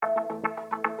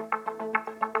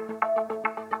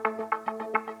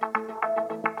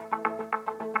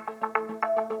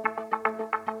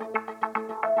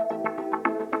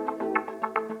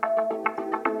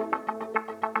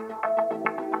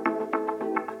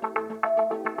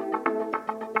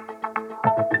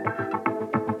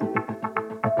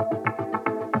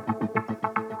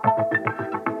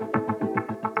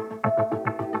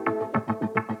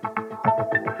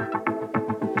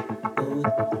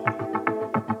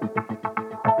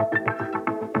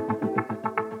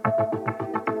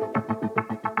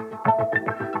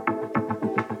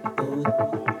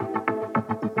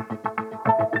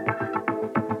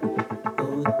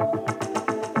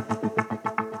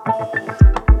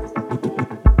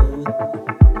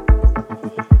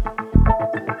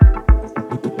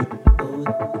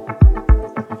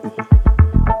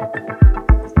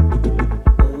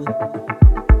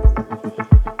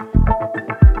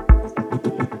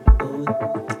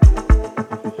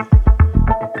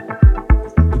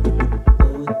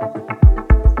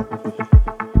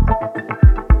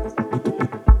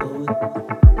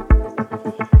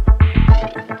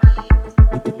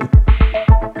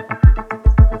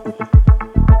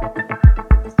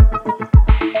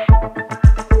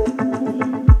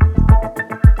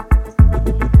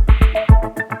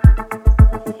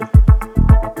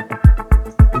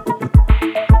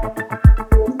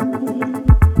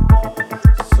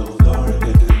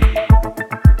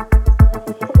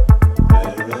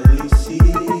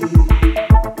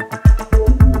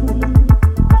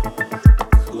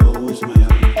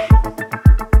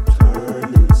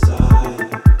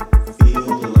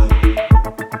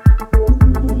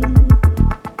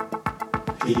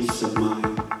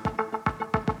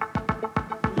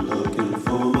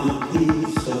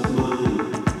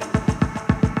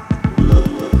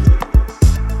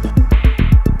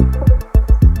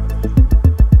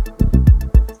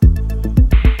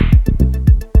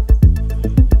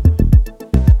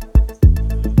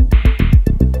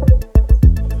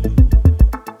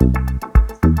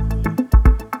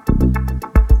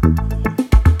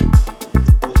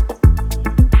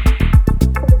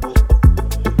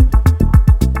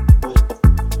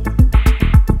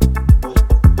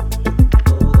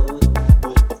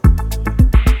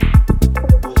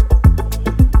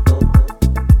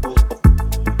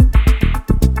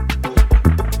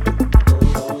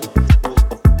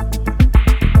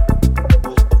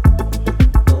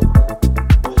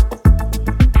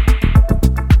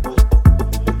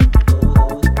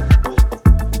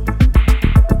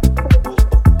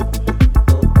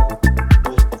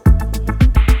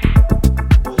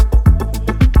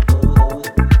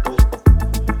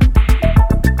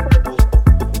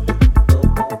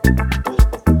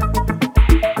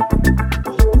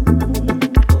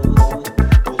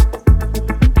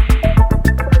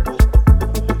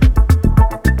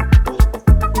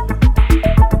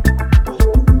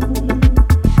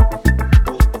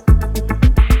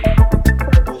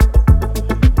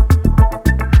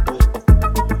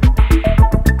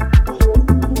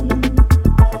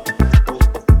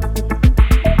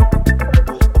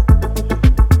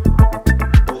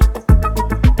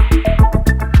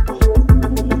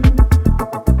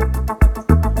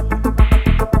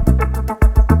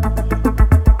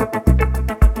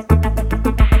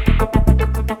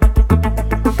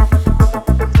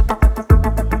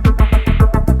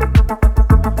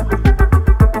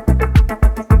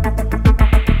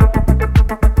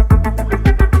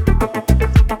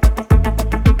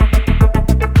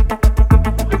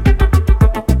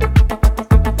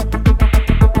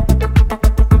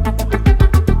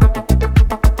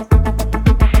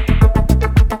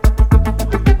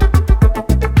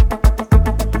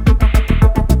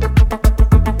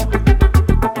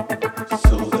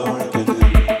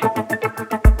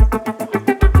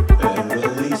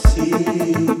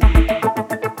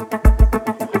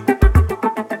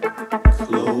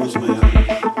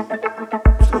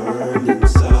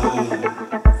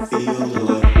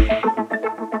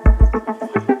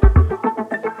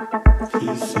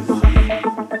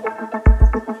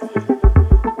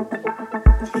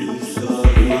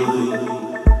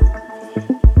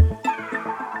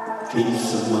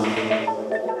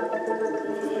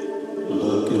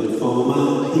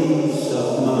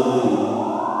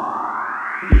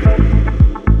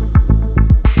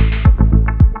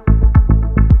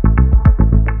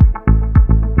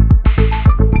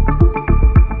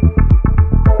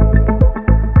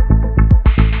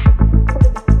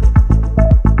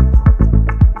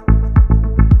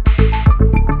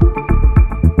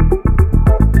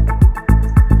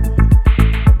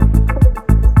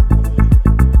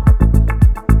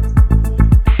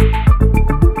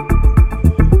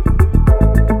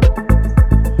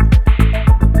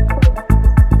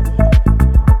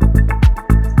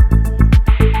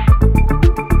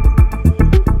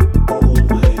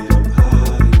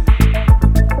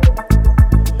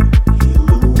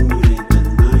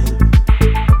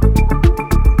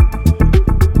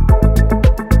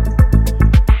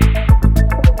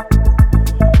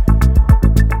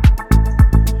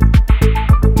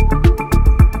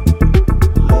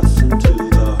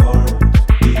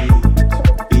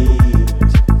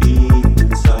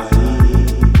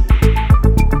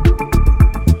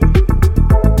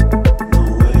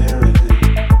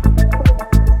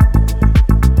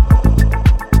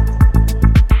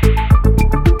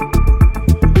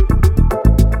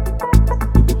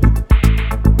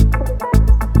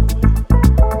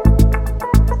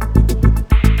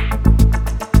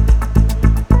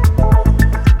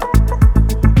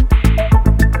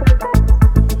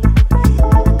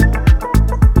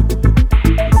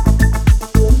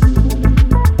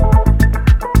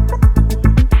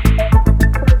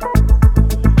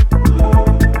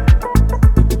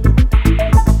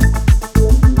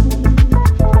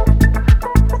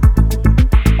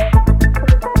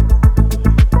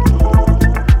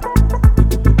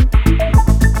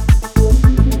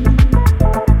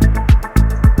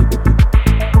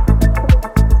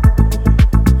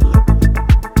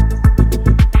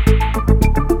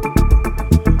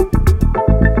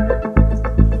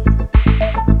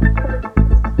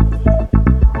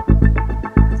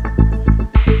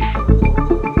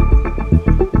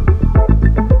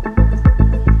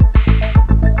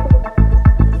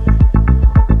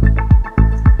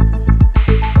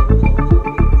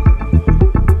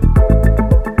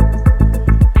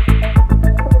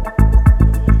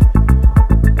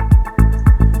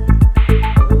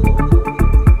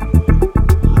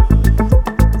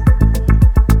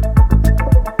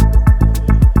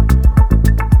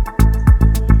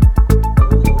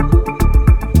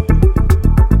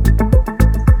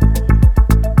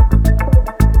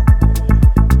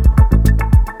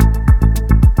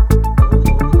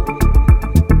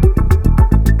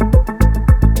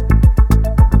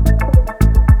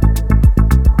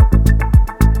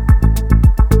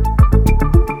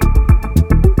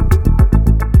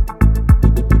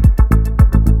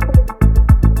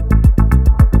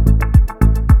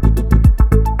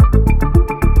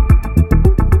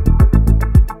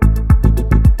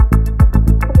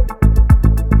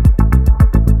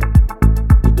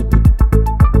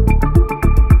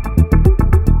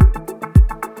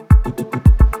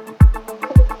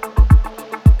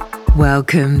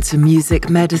Welcome to Music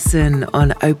Medicine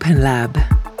on Open Lab.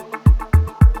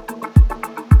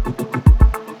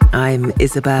 I'm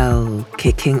Iszabel,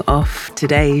 kicking off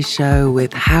today's show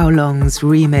with How Long's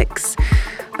remix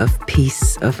of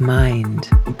Peace of Mind.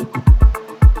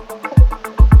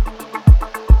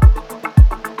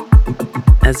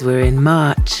 As we're in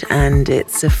March and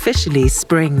it's officially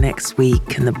spring next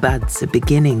week and the buds are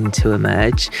beginning to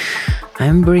emerge,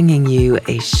 I'm bringing you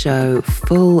a show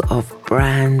full of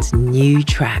brand new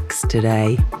tracks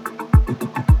today.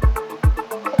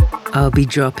 I'll be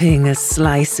dropping a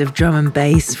slice of drum and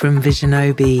bass from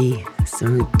Visionobi,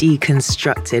 some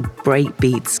deconstructed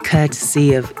breakbeats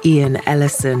courtesy of Ian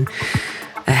Ellison,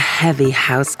 a heavy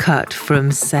house cut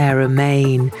from Sarah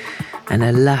Main, and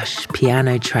a lush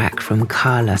piano track from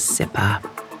Carlos Sippa.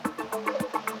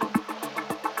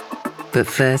 But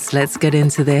first, let's get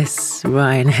into this,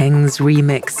 Ryan Heng's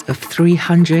remix of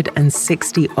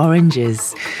 360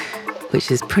 Oranges,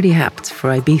 which is pretty apt for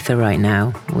Ibiza right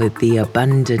now, with the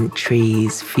abundant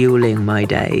trees fueling my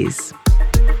days.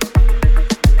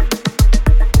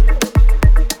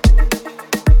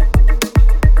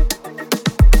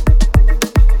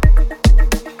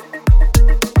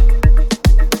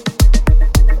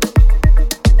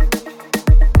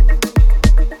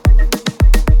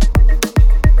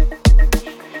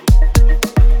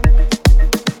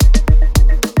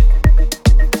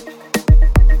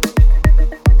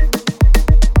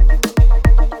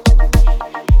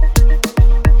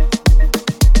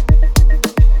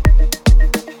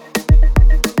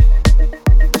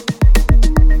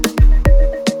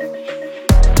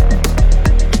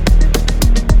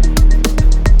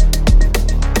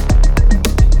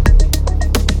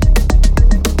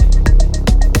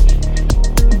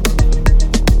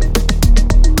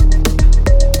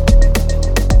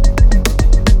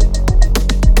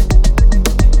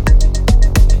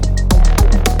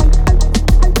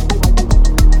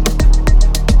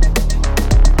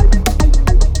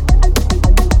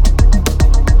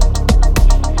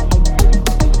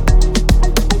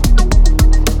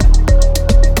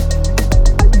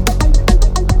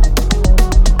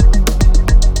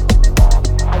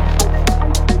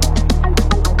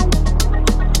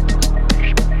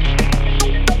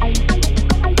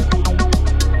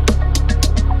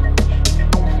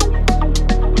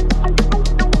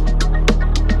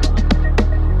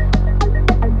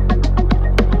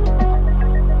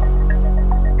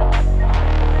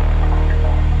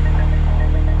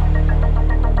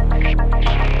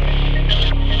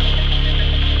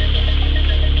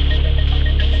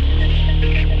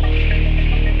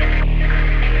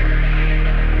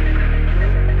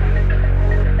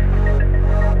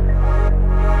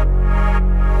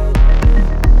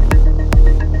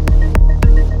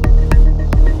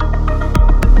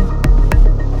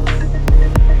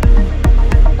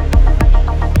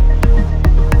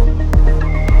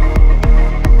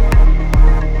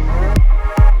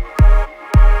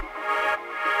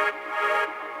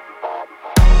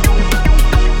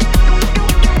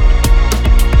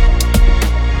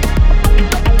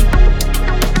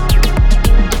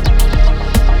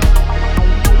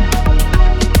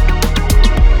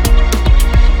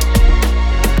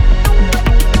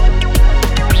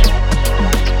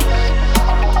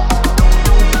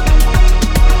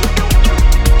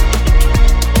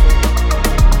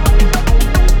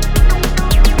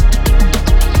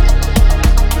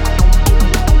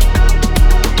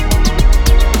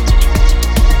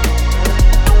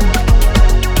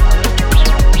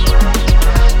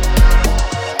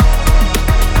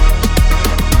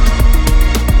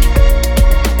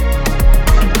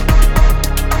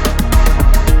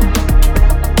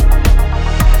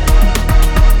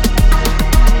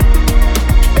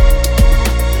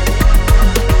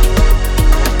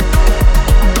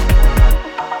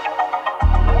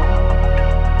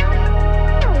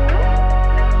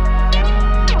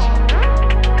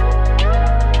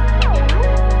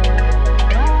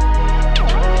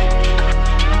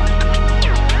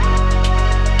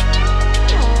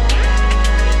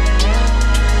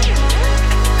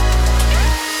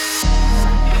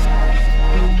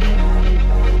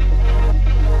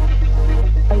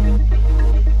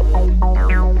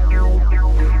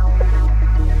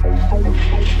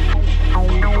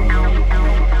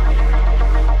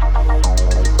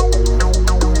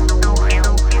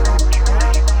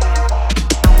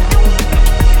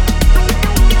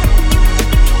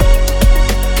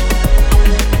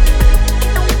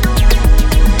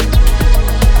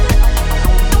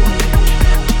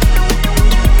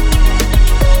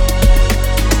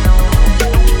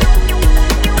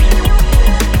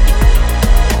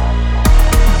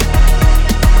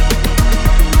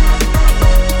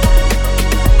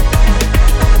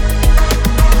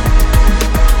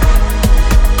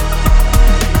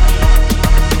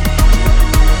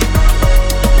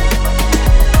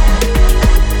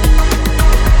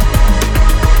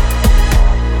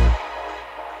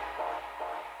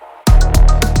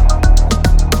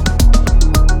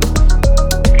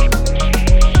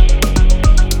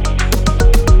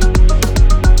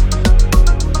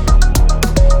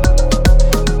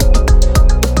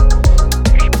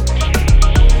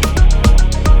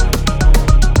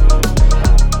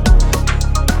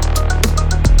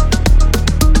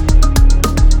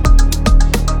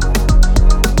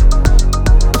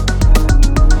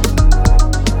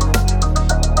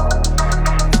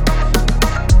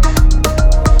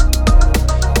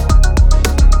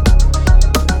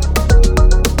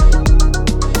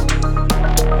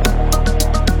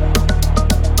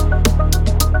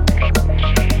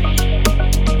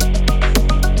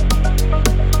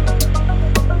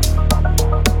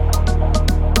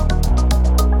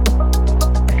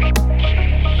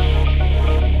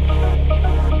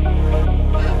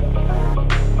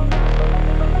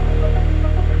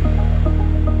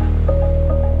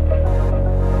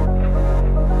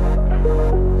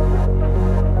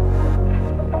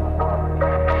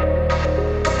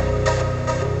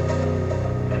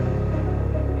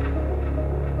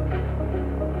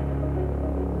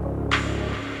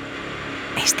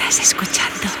 Estás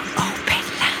escuchando Open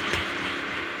Lab.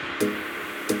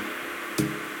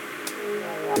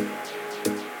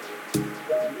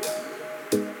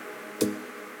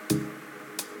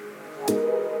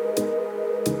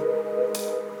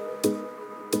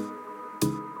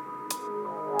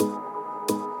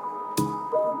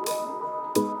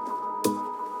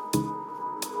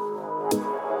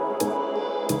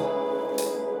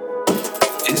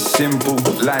 It's simple,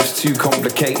 life's too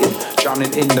complicated.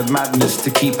 Drowning in the madness to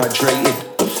keep hydrated.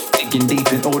 Digging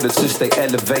deep in order to stay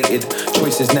elevated.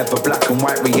 Choices never black and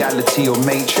white, reality or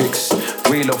matrix.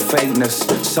 Real or fakeness,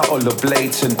 subtle or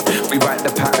blatant. We write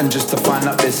the pattern just to find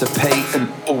out there's a patent.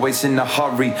 Always in a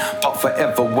hurry, but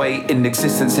forever waiting.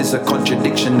 Existence is a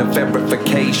contradiction of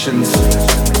verifications.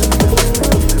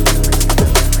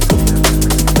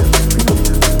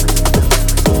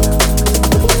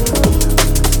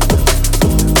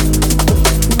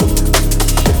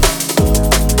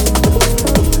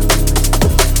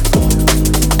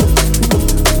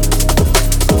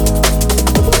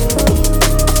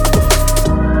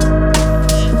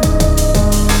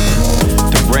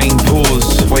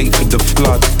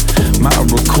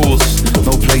 Matter of course,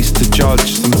 no place to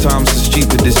judge. Sometimes the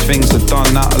stupidest things are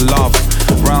done out of love.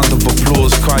 Round of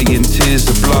applause, crying tears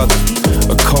of blood.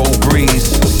 A cold breeze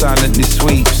silently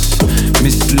sweeps,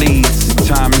 misleads,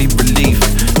 timely relief.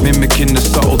 Mimicking the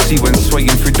subtlety when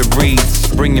swaying through the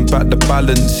reeds. Bringing back the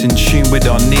balance in tune with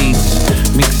our needs.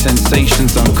 Mixed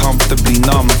sensations uncomfortably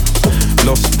numb.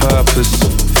 Lost purpose,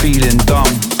 feeling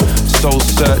dumb. Soul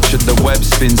searcher, the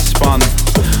web's been spun.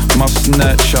 Must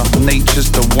nurture,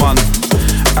 nature's the one.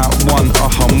 At one, a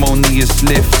harmonious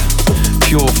lift.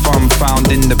 Pure fun found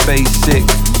in the basic.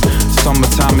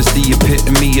 Summertime is the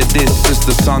epitome of this. As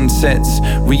the sun sets,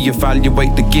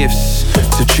 reevaluate the gifts.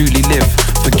 To truly live,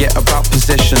 forget about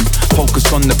possession.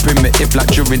 Focus on the primitive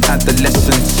like during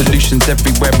adolescence. Solutions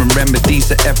everywhere and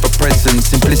remedies are ever present.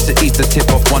 Simplicity's the tip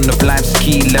of one of life's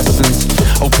key lessons.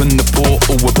 Open the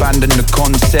portal, abandon the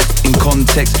concept. In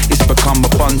context, it's become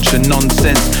a bunch of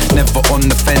nonsense. Never on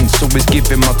the fence, always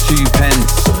giving my 2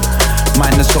 pence.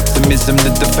 Minus optimism,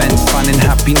 the defense. Finding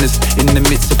happiness in the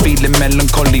midst of feeling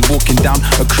melancholy. Walking down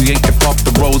a creative path,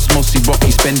 the roads mostly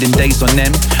rocky. Spending days on them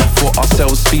for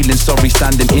ourselves, feeling sorry.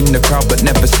 Standing in the crowd but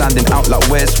never standing out like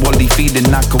where's Wally. Feeling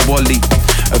like a Wally,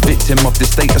 a victim of the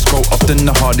status quo. Often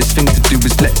the hardest thing to do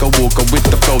is let go or go with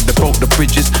the flow. They broke the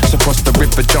bridges, so cross the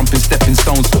river, jumping stepping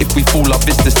stones. If we fall off,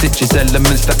 it's the stitches,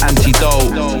 elements, the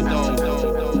antidote.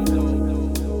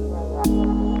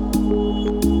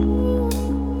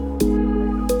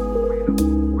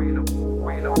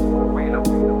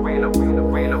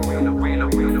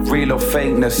 Real or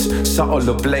fakeness, subtle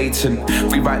or blatant.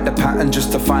 We write the pattern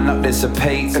just to find out there's a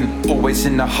patent. Always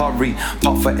in a hurry,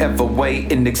 but forever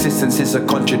waiting. Existence is a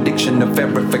contradiction of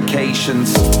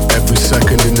verifications. Every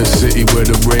second in the city where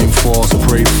the rain falls,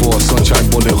 pray for sunshine,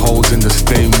 bullet holes in the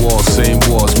stained walls. Same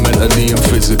wars, mentally and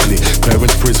physically.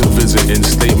 Parents prison visiting,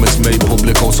 statements made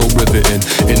public also riveting.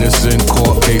 Innocent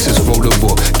court cases, throw the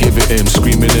book, give it in.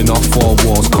 Screaming in our four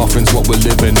walls, coffins what we're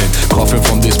living in. Coughing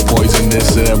from this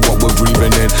poisonous air, what we're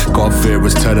breathing in. God fear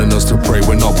is telling us to pray,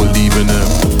 we're not believing Him.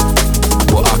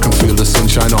 But I can feel the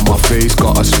sunshine on my face.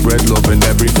 Gotta spread love in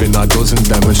everything I does and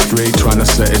demonstrate. Trying to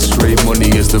set it straight, money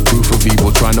is the proof of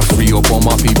evil. Trying to free up all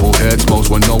my people. Heads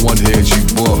most when no one hears you,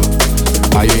 but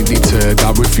I ain't deterred, I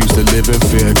refuse to live in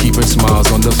fear. Keeping smiles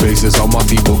on the faces of my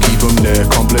people, keep them near.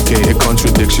 Complicated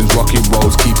contradictions, rocky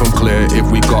roads, keep them clear. If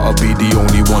we gotta be the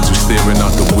only ones who's steering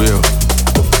at the wheel.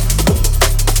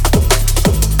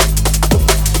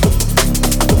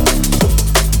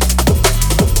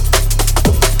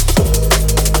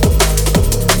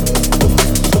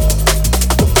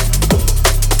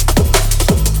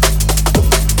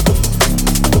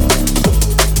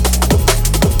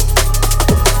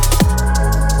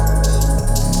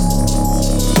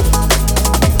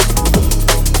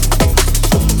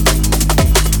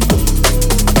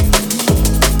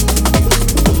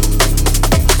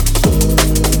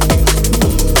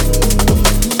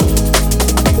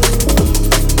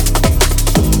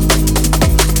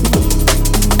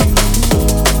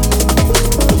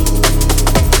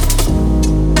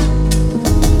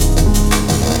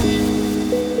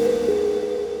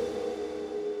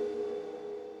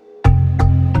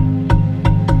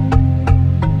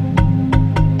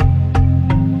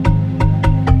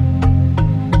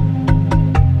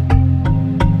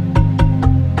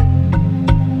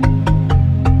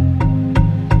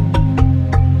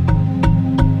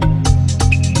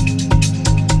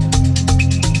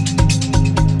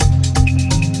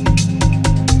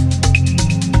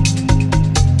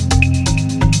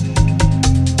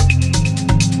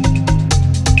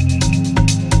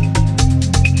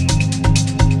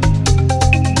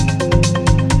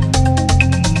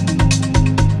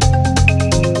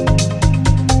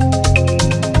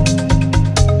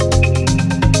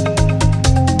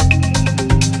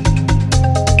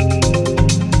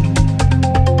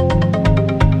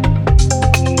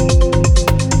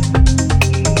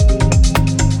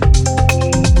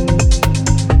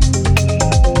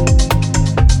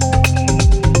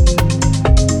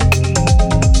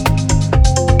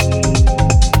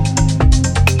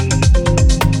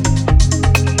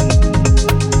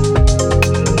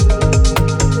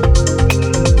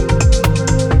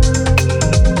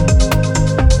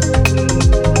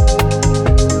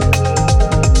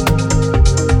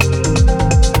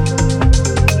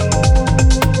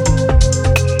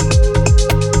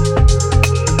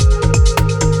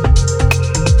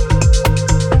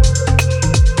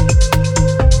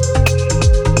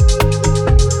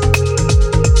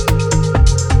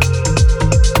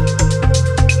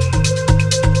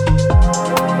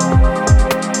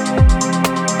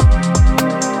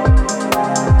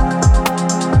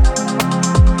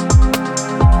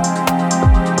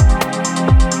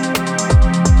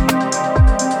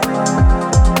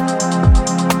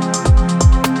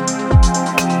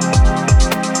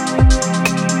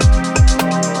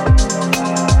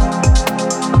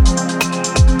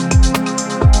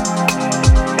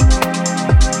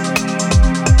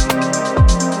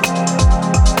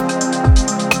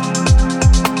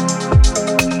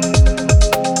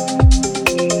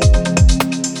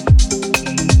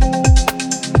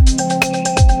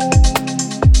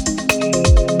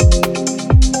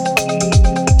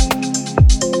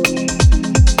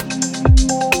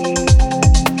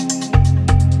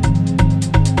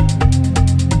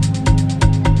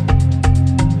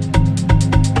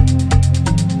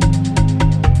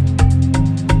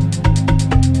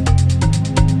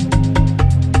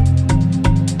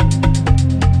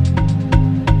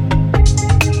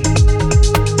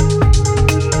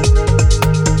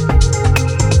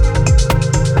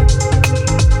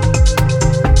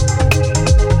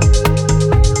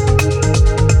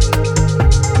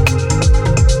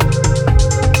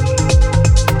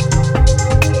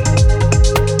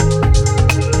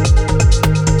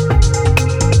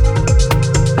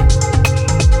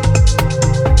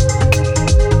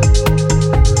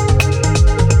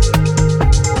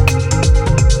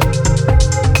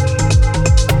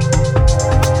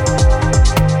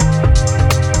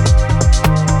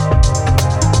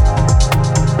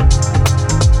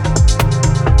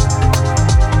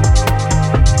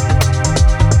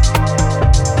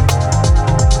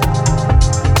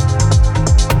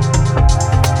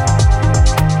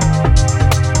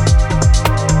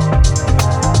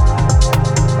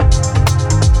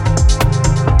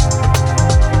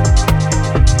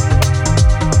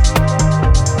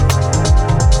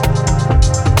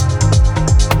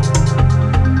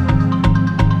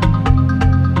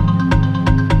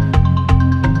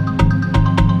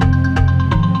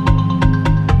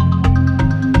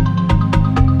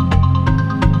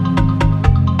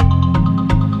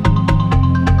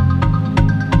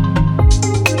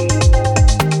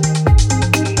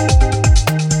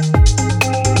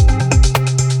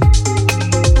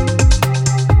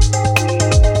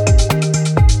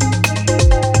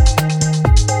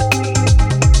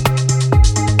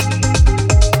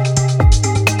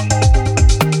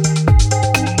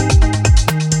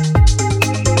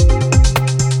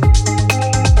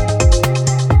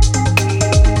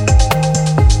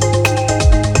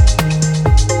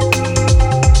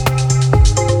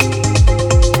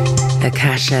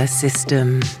 signature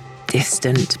system,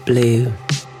 Distant Blue.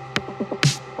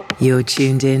 You're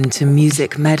tuned in to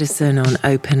Music Medicine on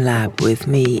Open Lab with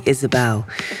me, Iszabel,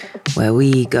 where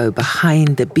we go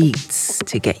behind the beats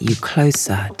to get you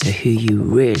closer to who you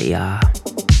really are.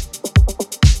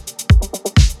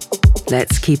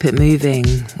 Let's keep it moving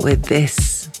with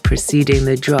this, preceding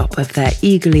the drop of their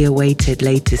eagerly awaited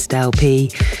latest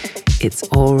LP, It's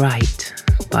Alright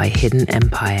by Hidden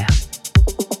Empire.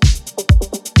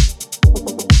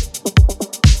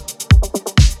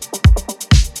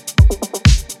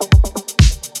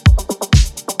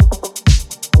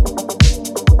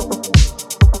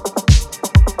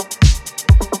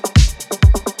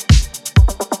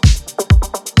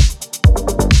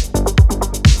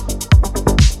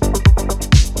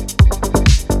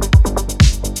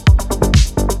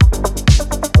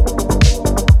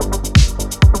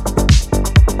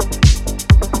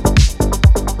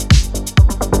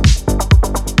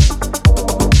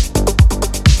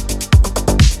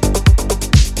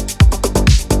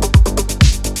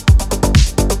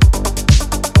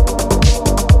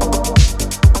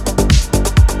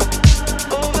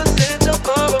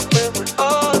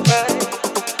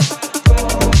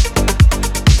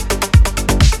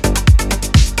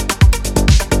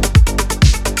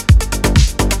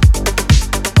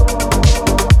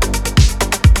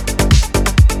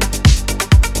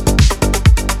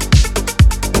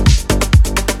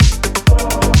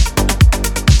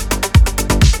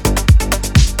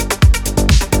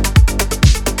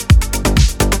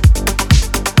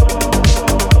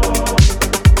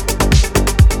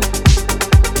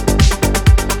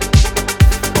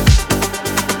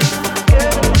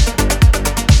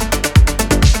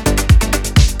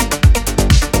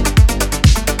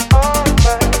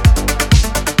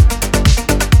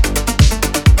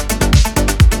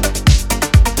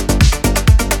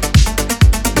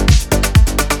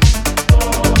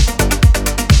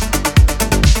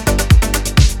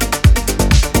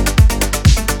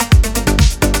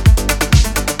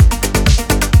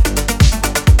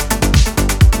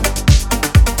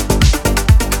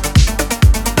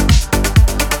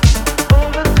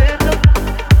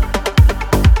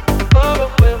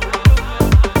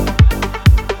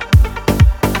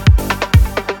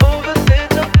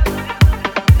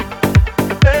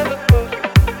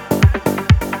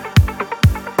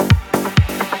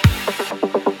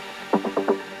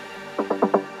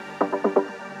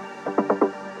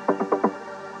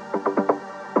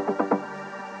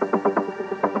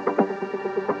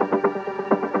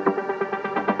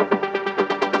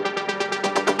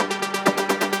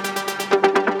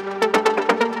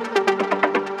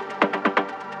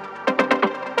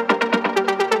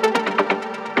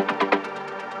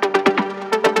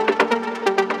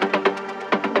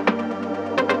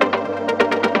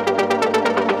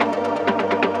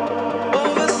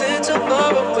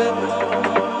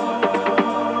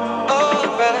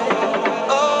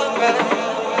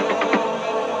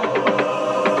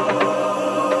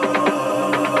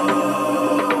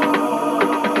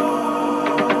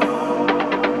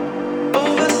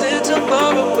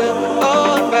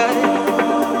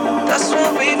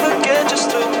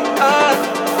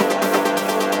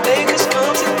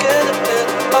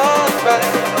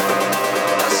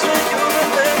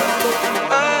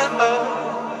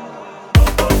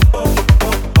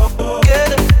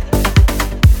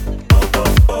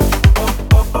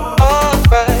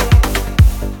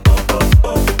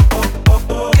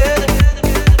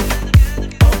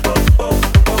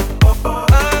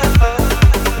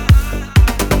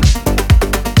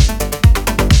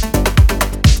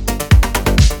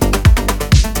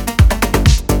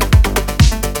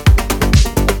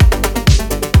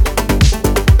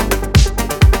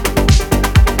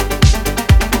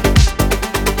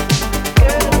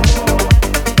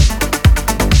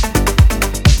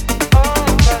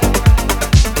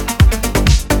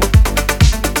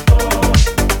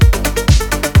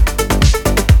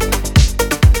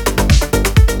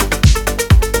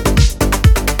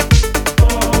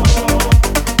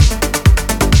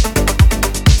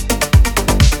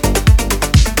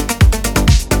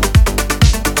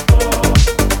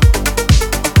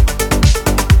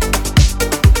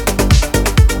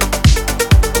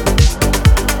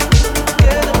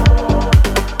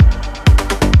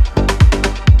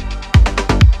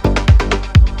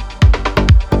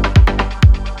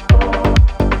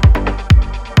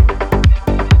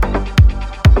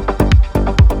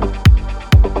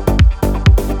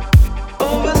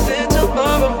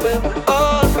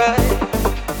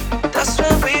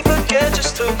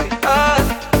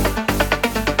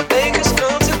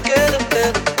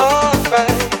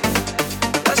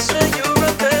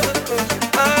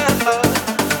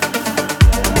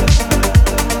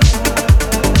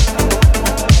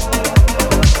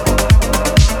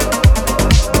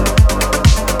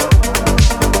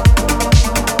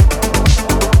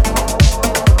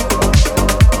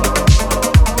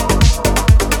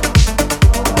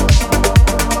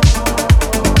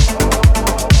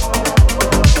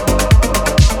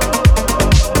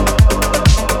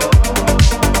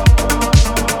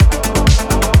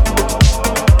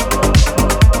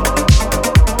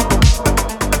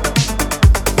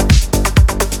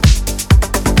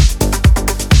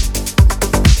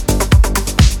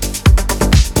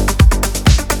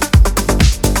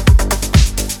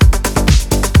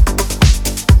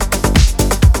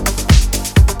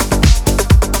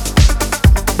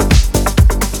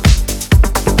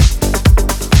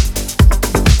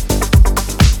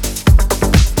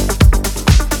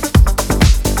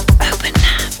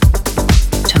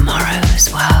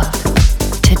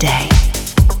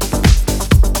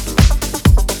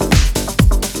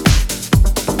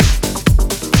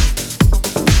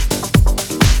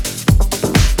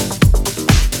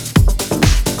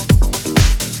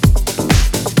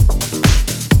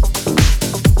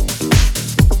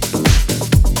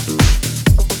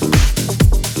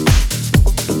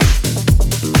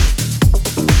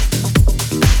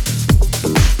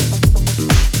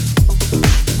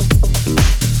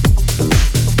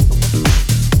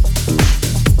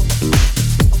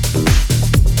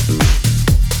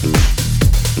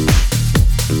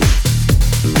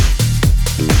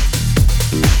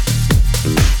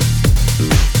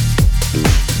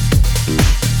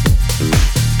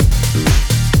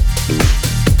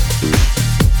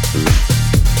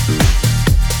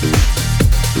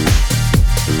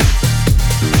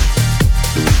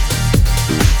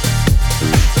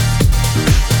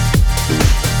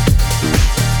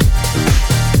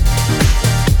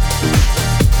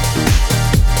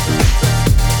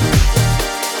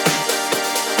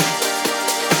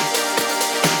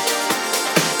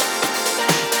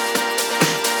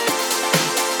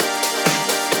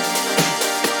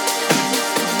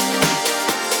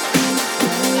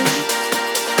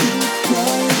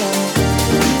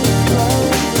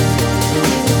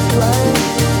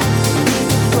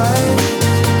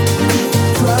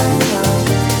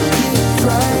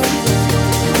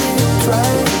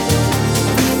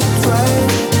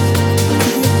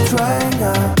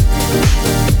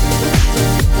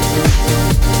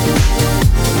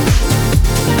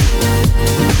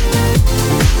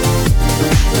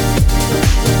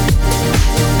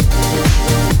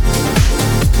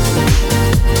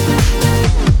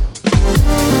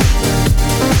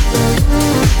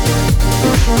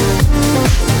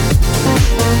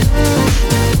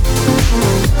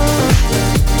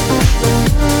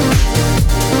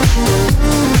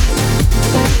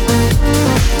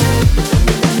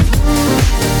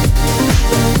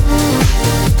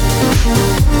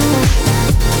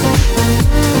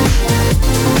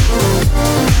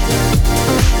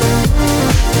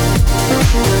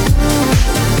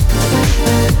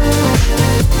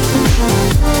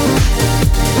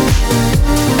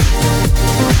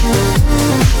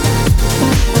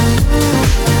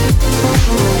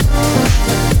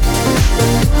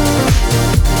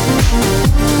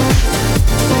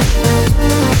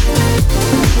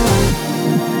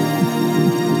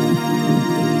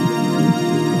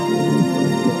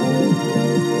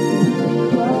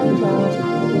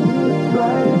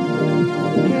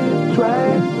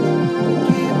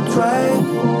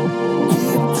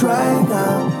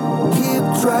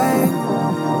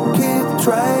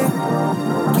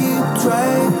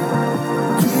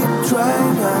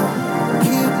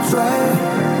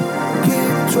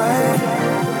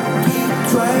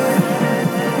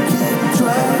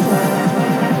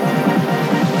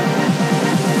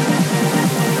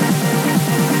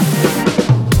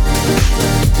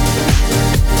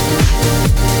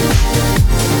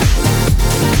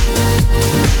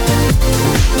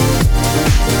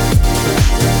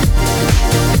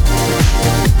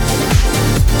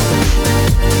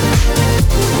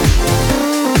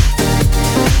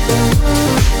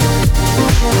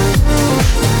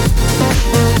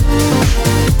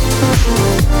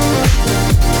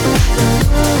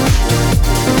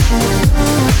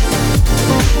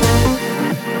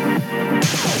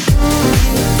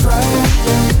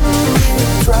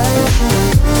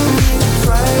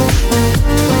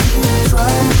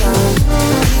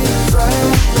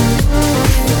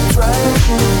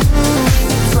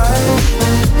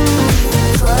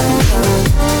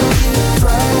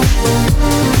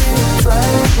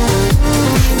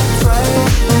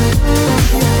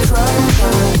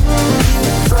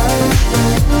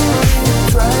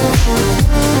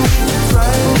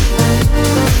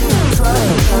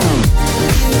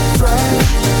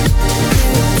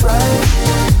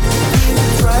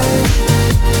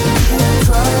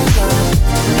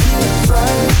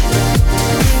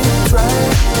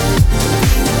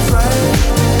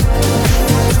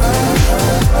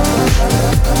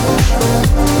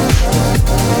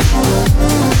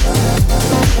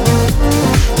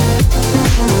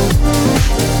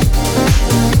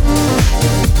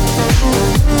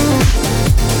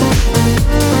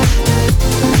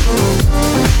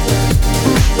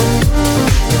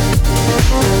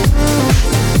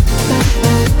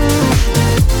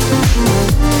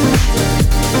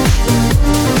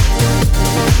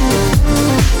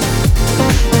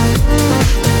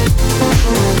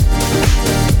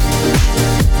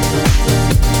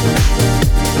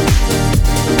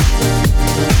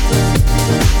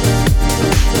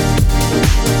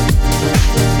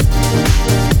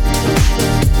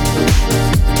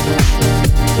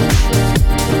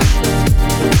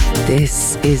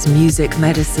 This is Music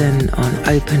Medicine on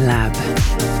Open Lab.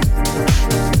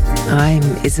 I'm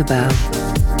Iszabel,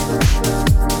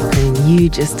 and you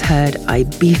just heard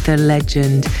Ibiza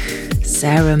legend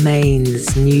Sarah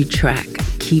Main's new track,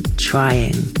 Keep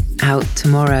Trying, out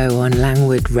tomorrow on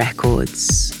Langwood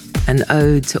Records, an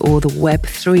ode to all the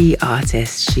Web3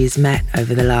 artists she's met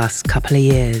over the last couple of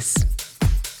years.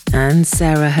 And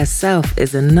Sarah herself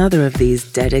is another of these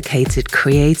dedicated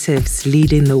creatives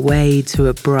leading the way to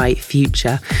a bright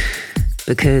future,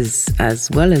 because as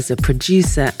well as a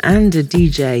producer and a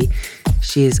DJ,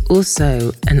 she is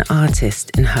also an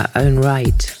artist in her own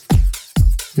right.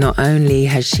 Not only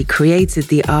has she created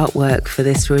the artwork for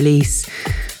this release,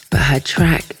 but her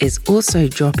track is also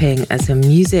dropping as a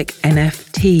music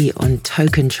NFT on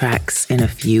Token Tracks in a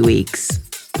few weeks.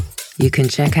 You can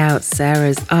check out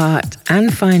Sarah's art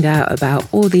and find out about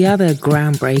all the other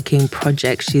groundbreaking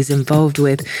projects she's involved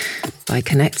with by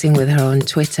connecting with her on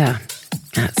Twitter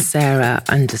at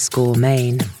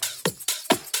Sarah_Main.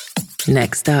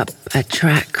 Next up, a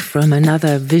track from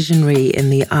another visionary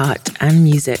in the art and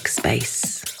music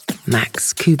space,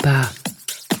 Max Cooper.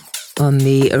 On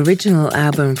the original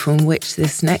album from which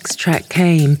this next track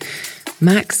came,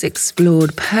 Max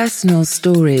explored personal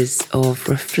stories of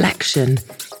reflection,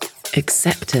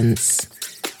 acceptance,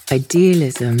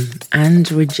 idealism, and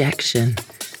rejection,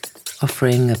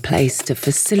 offering a place to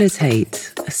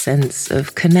facilitate a sense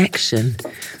of connection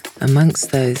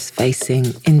amongst those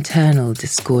facing internal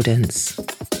discordance.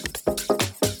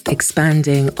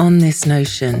 Expanding on this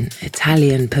notion,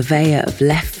 Italian purveyor of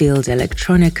left-field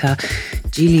electronica,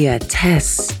 Giulia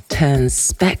Tess turns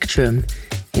Spectrum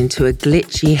into a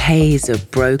glitchy haze of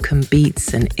broken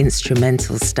beats and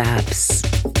instrumental stabs.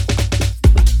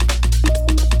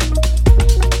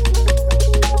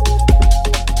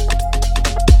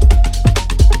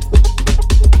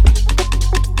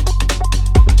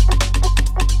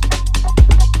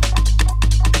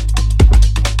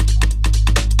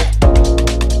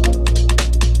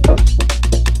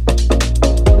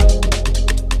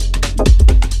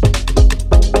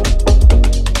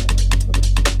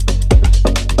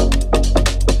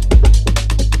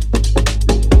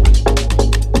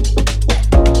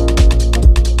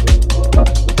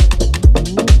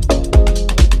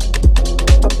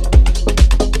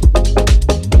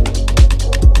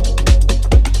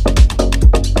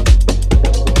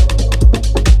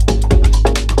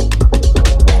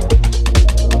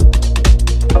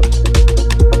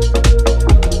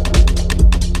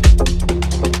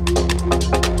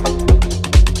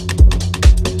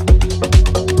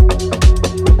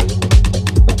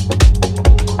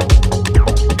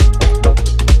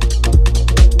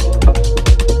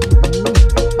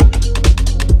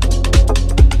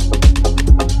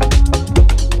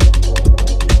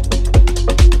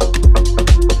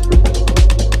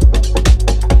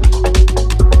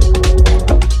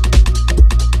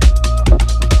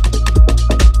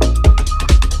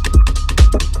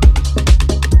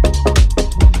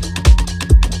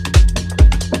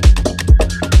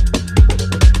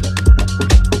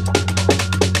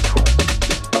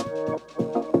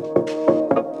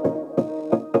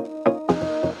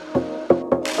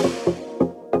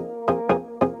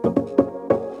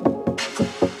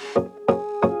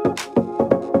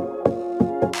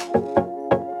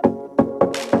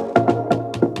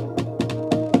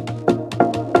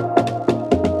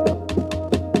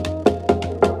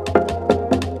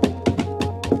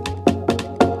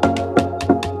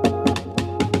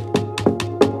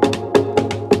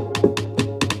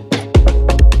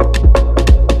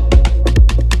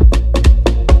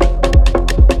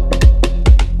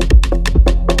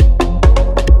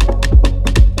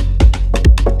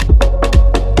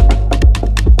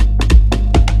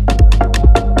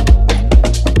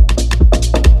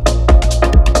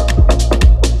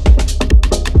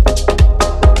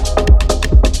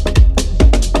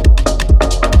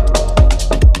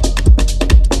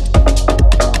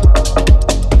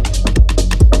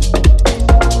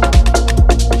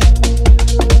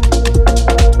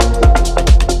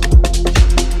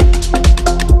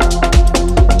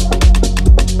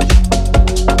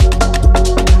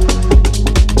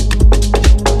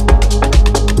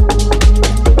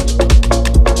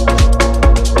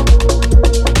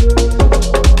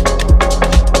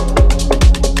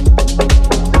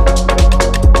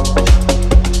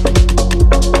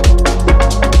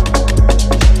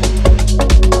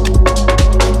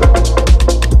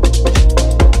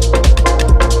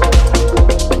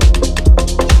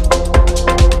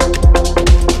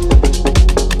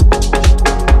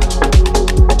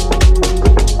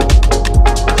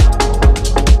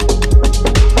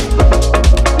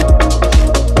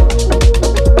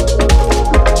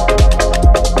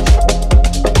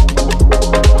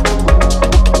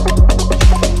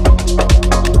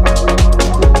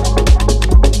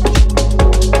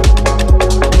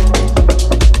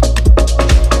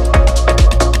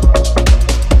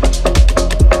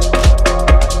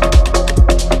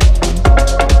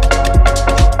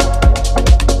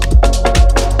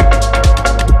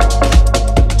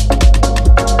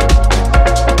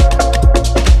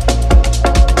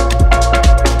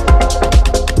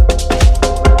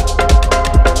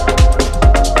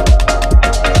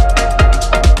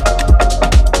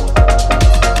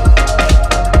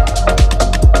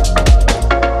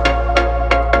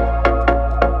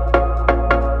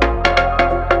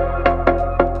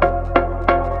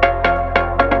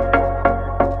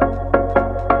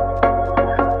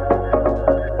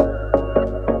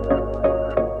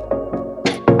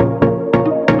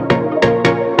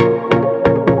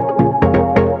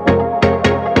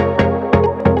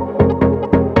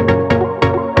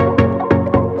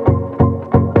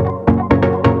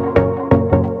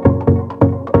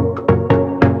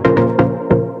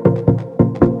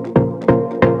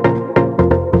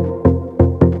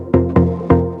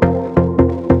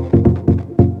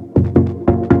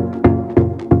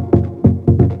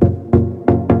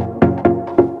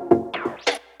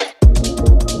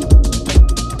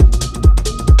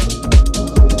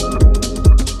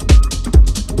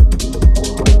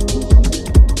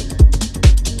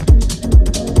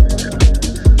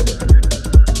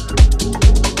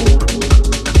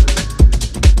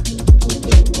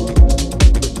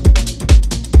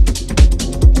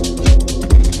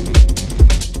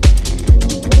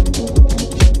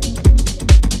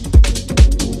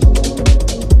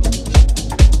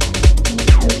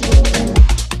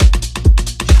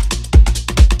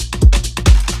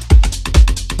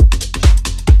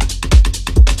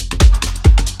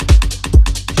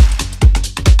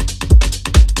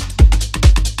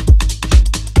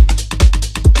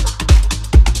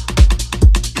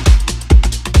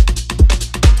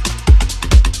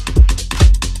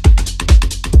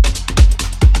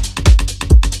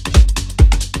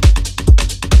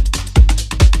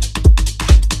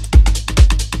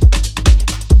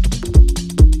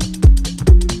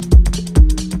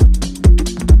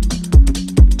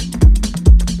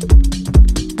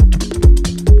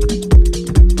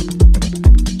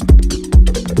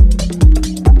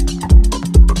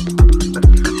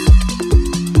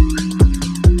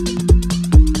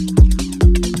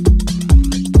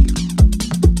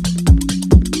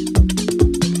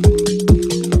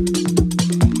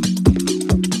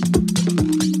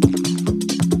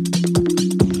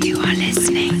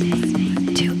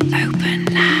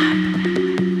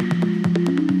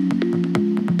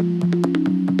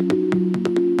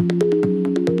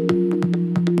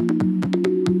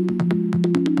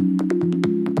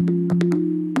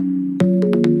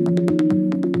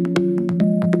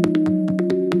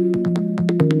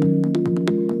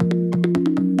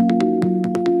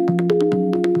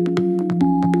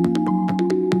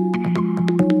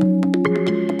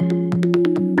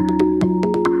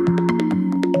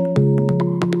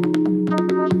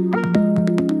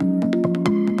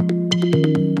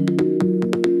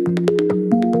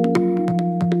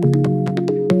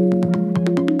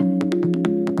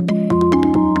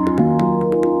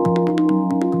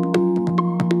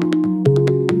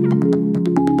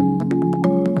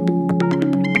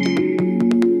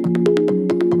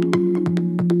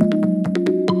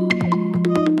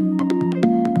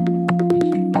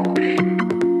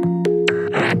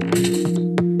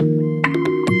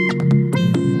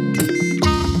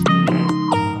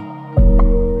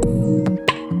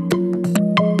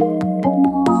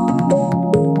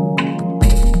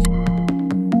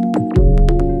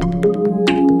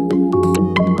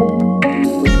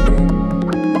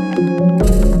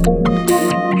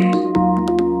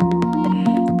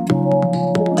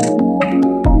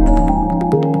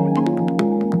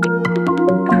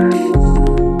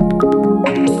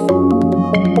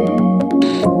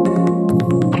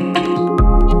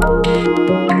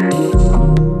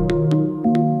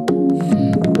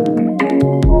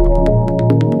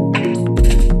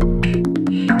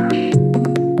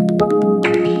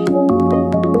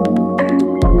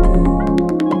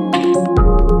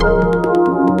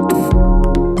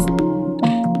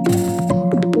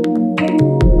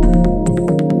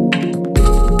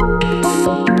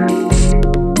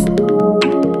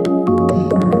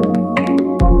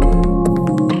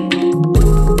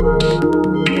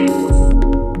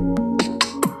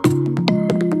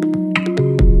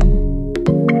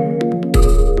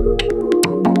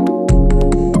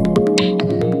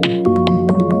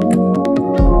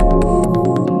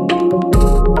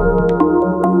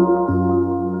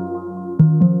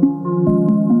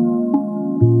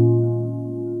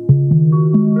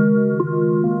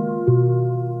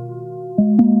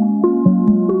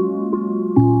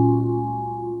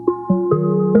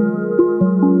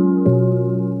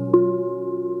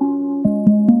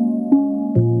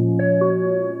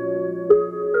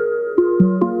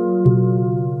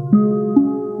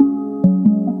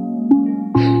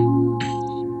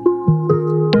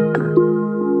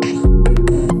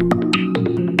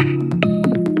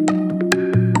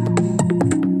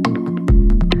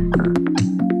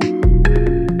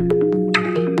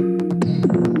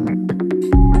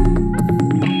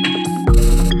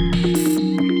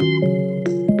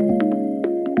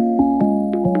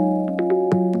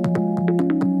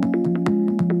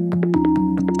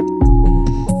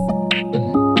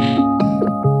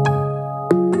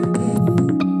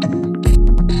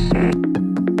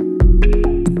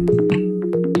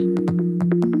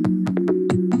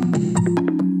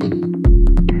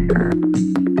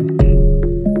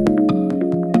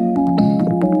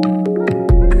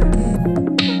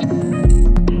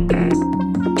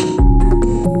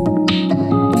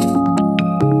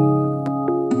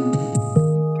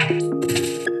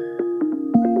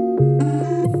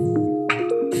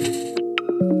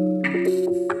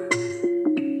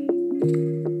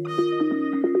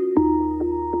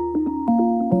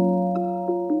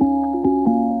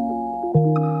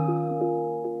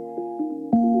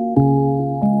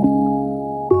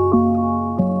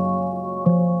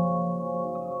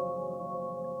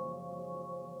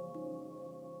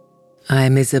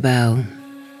 I'm Iszabel.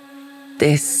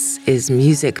 This is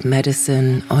Music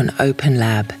Medicine on Open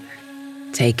Lab,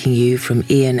 taking you from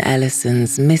Ian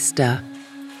Ellison's Mr.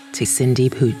 to Cindy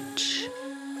Pooch.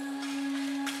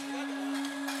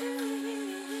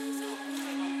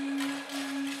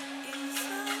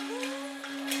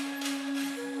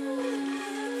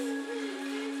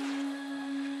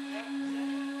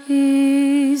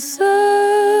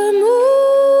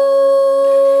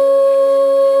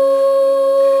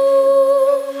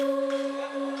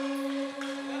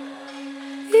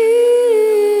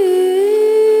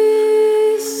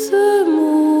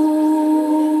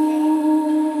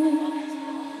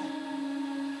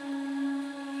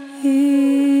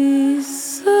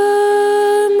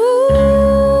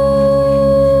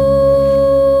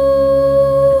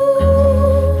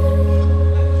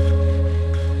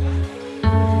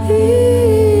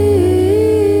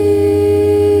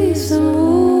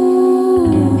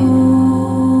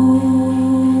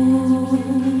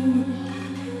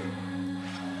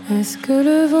 Est-ce que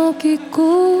le vent qui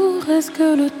court, est-ce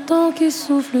que le temps qui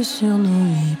souffle sur nos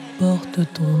vies porte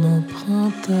ton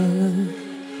empreinte?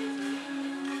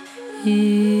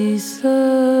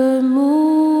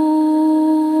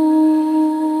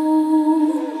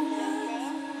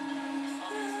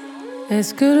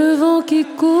 Est-ce que le vent qui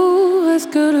court, est-ce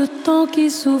que le temps qui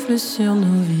souffle sur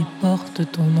nos vies porte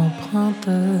ton empreinte?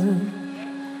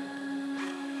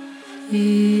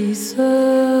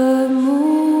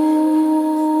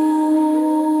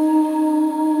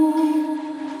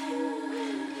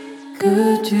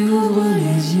 Que tu ouvres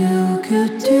les yeux ou que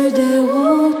tu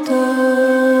déroutes,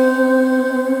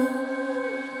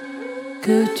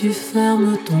 que tu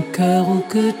fermes ton cœur ou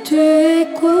que tu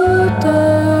écoutes.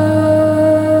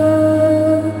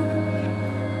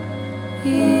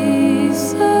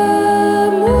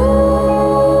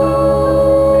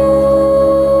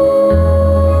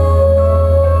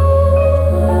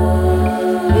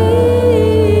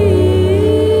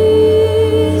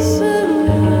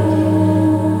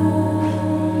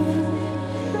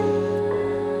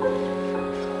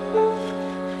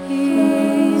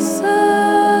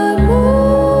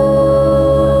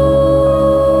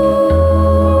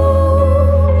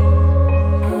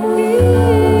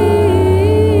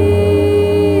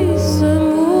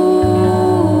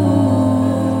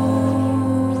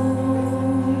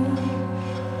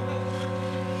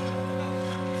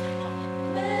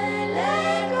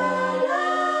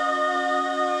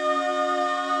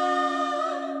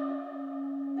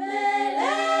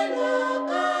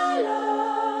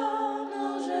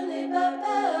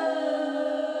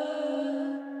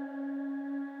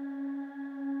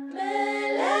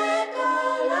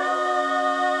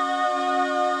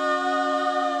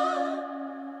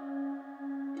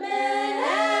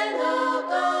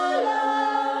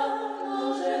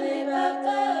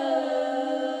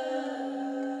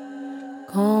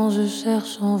 Quand je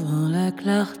cherche en vain la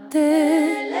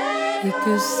clarté et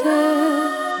que c'est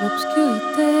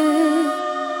l'obscurité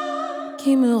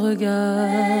qui me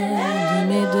regarde,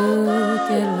 mais de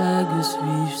quelle vague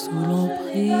suis-je sous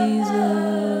l'emprise?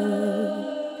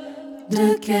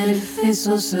 De quel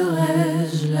faisceau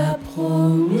serais-je la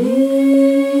promise?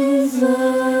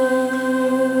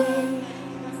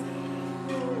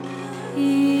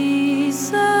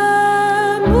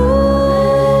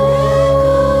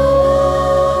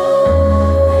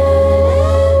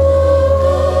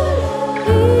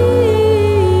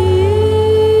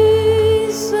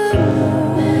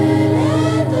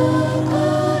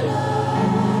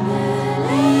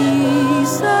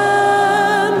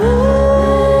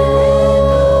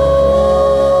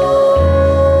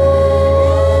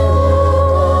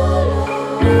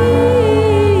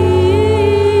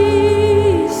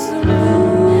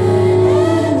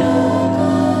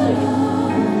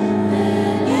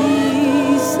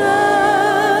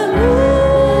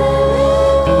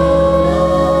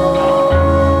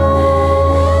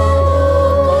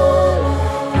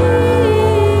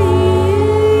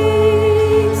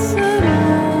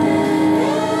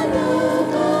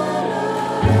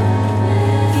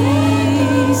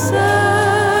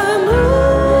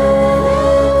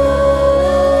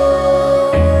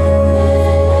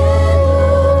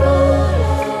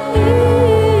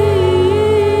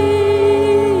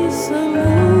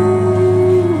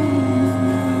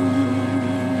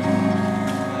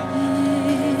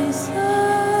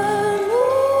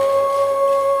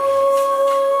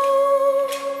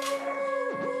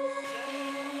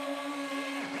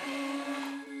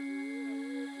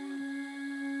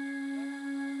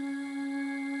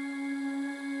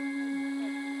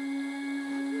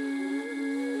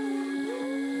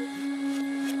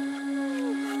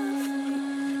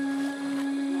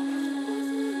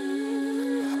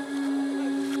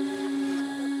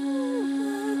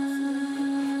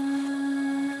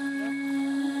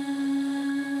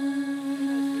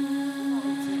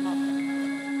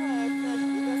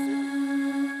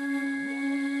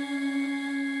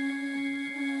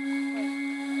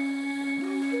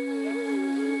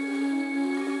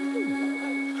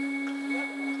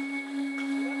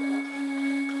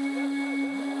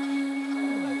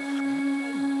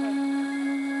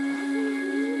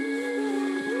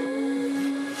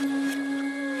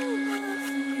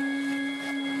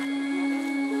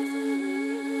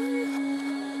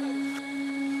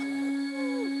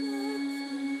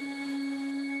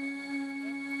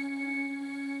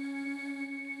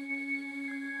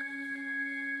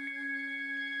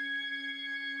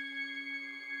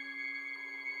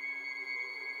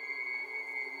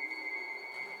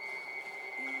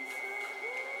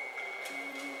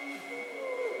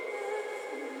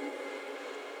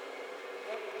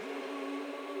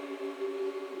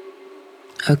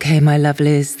 Okay, my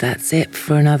lovelies, that's it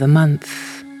for another month.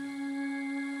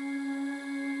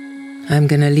 I'm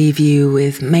going to leave you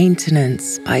with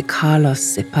Maintenance by Carlos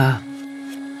Zipa,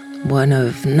 one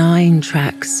of 9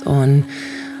 tracks on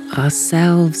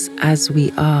Ourselves as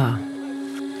We Are,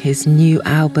 his new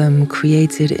album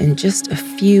created in just a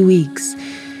few weeks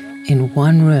in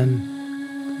one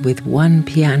room with one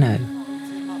piano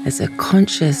as a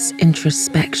conscious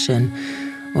introspection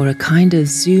or a kind of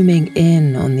zooming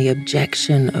in on the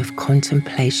objection of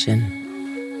contemplation,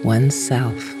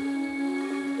 oneself.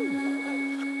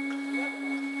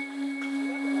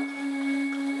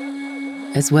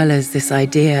 As well as this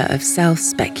idea of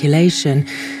self-speculation,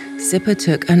 Zipa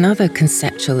took another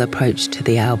conceptual approach to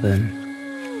the album,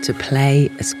 to play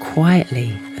as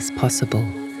quietly as possible,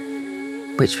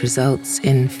 which results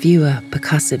in fewer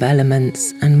percussive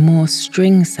elements and more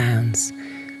string sounds,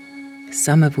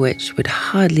 some of which would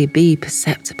hardly be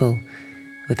perceptible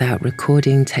without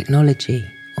recording technology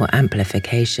or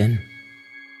amplification.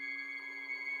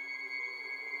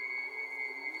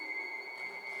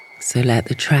 So let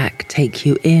the track take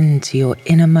you into your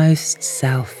innermost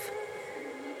self.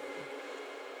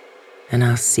 And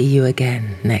I'll see you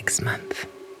again next month.